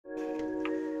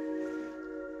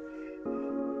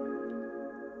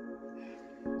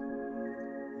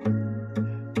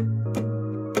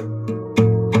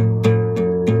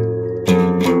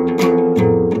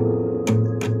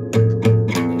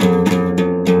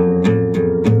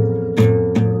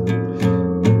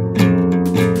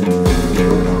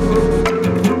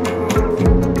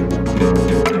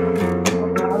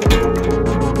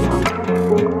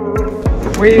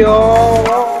We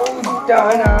all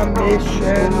done our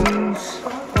missions.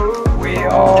 We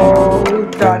all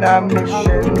done our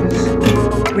missions.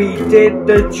 We did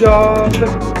the job.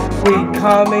 We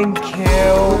come and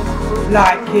kill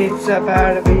like it's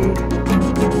about to be.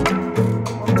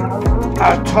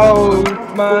 I told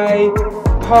my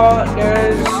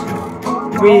partners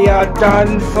we are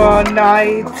done for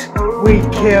night. We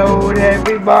killed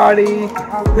everybody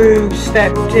who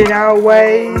stepped in our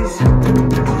ways.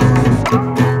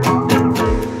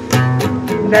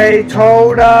 They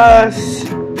told us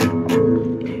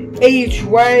each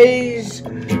way's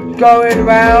going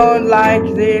round like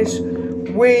this.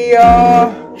 We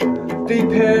are the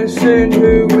person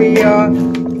who we are.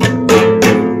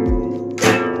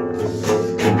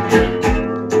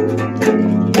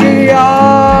 We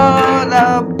are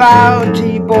the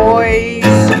bounty boys.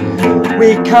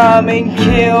 We come and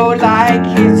kill like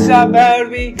it's about to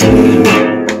be.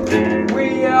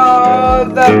 We are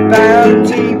the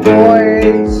bounty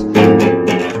boys.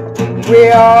 We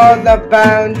are the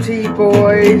bounty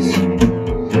boys.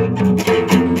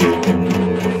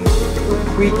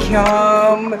 We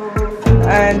come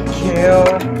and kill.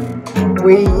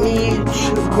 We each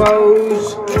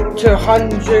rose to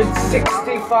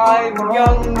 165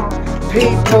 young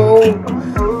people.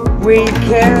 We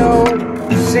kill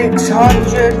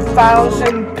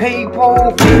 600,000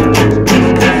 people.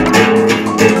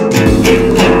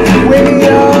 We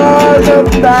are the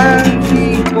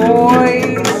bounty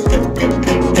boys.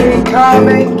 We come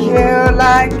and kill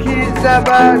like it's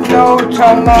about no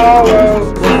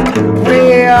tomorrow.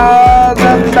 We are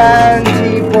the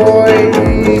bounty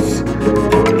boys.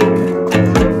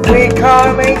 We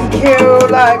come and kill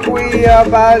like we are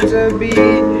about to be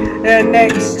the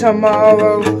next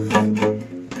tomorrow.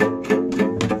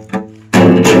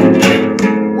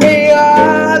 We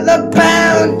are the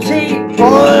bounty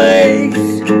boys.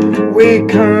 We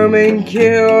come and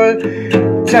kill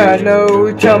to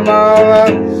no tomorrow.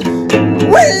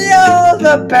 We are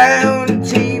the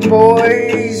bounty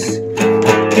boys.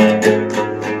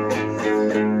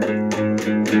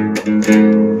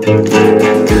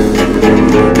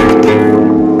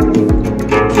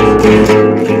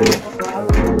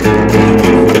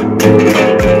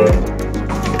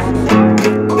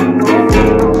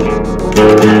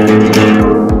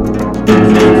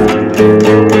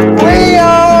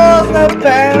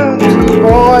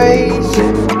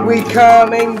 We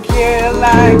come and kill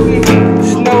like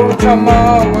it's no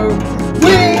tomorrow.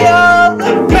 We are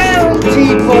the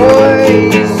bounty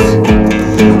boys.